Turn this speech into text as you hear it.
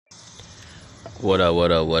What up,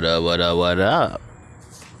 what up, what up, what up, what up?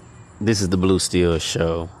 This is the Blue Steel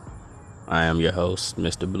Show. I am your host,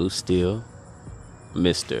 Mr. Blue Steel,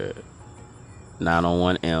 Mr.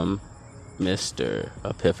 901M, Mr.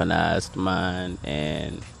 Epiphanized Mind,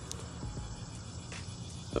 and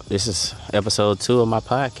this is episode 2 of my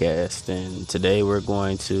podcast, and today we're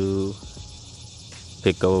going to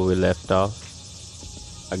pick up where we left off.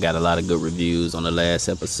 I got a lot of good reviews on the last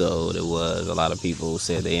episode. A lot of people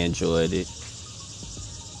said they enjoyed it.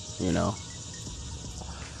 You know,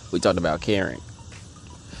 we talked about caring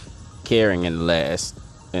in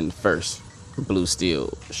the first Blue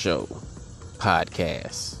Steel Show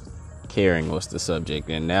podcast. Caring was the subject,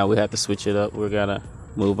 and now we have to switch it up. We're gonna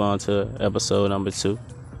move on to episode number 2.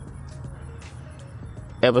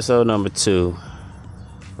 Episode number 2,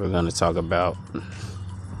 we're gonna talk about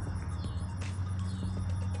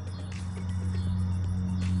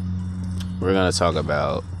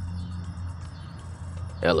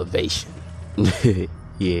elevation.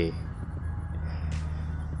 Yeah.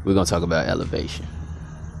 We're going to talk about elevation.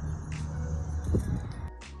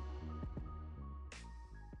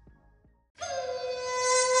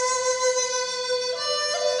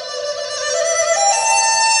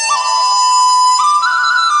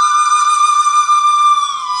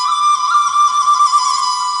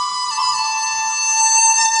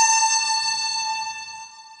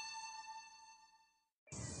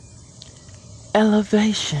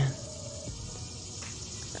 Elevation.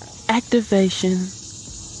 Activation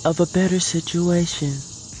of a better situation.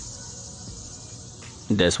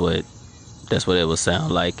 That's what it would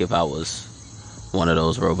sound like if I was one of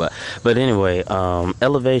those robots. But anyway,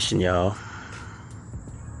 elevation, y'all.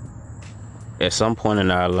 At some point in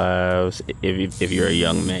our lives, if you're a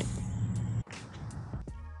young man,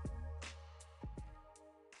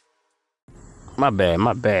 my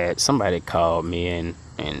bad. Somebody called me and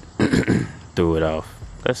threw it off.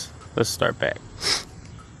 Let's start back.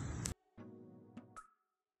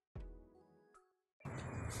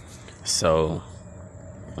 So,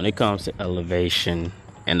 when it comes to elevation,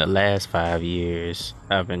 in the last 5 years,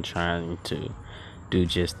 I've been trying to do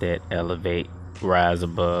just that, elevate, rise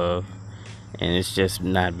above, and it's just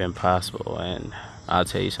not been possible, and I'll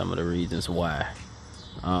tell you some of the reasons why.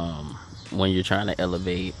 When you're trying to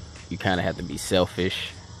elevate, you kind of have to be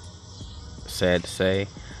selfish, sad to say.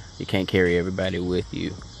 You can't carry everybody with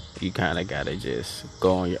you. You kind of got to just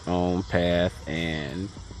go on your own path and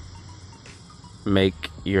make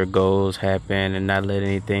your goals happen and not let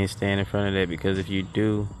anything stand in front of that, because if you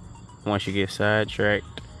do, once you get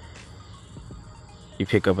sidetracked, you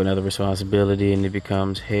pick up another responsibility and it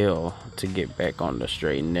becomes hell to get back on the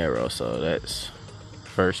straight and narrow. So that's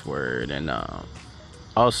first word. And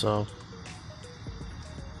also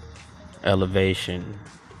elevation,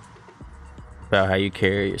 about how you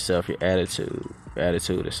carry yourself, your attitude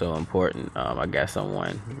is so important. I got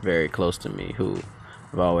someone very close to me who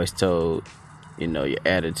I've always told, your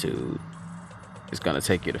attitude is going to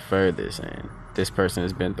take you the furthest, and this person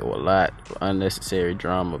has been through a lot of unnecessary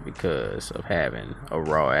drama because of having a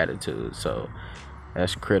raw attitude. So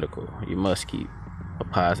that's critical. You must keep a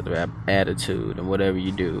positive attitude in whatever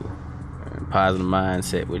you do. And positive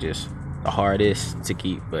mindset, which is the hardest to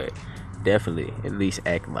keep, but definitely at least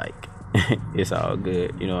act like it's all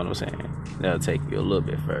good. You know what I'm saying? That'll take you a little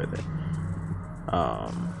bit further.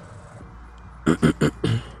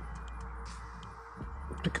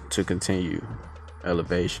 To continue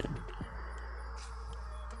elevation,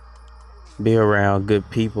 be around good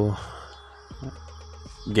people,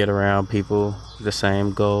 get around people the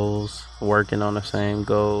same goals, working on the same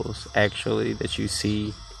goals, actually, that you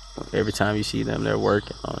see every time you see them, they're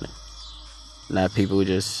working on it. Not people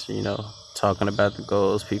just talking about the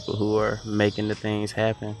goals, people who are making the things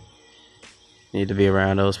happen. You need to be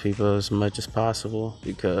around those people as much as possible,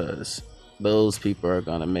 because those people are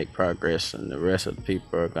going to make progress and the rest of the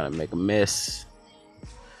people are going to make a mess.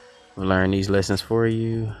 We'll learn these lessons for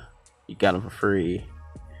you. You got them for free.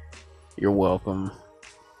 You're welcome.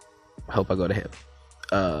 I hope I go to heaven.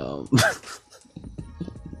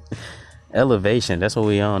 Elevation, that's what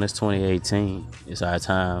we on. It's 2018. It's our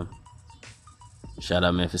time. Shout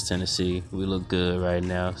out Memphis, Tennessee. We look good right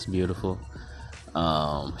now. It's beautiful.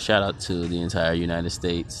 Shout out to the entire United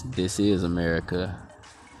States. This is America.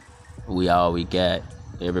 We all we got.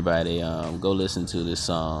 Everybody, go listen to this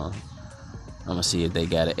song. I'm gonna see if they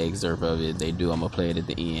got an excerpt of it. If they do, I'm gonna play it at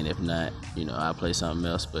the end. If not, I'll play something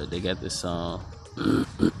else. But they got this song.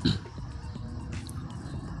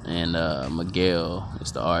 And Miguel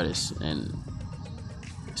is the artist, and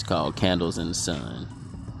it's called Candles in the Sun.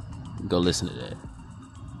 Go listen to that.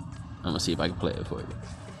 I'm gonna see if I can play it for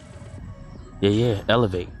you. Yeah,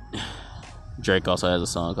 elevate. Drake also has a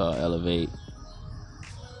song called Elevate.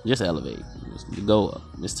 Just elevate. Just go up.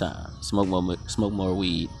 It's time. Smoke more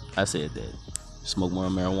weed. I said that. Smoke more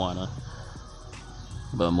marijuana.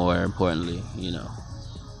 But more importantly,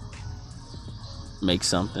 make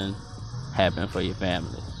something happen for your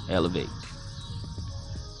family. Elevate.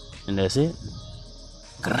 And that's it.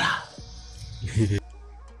 Grah.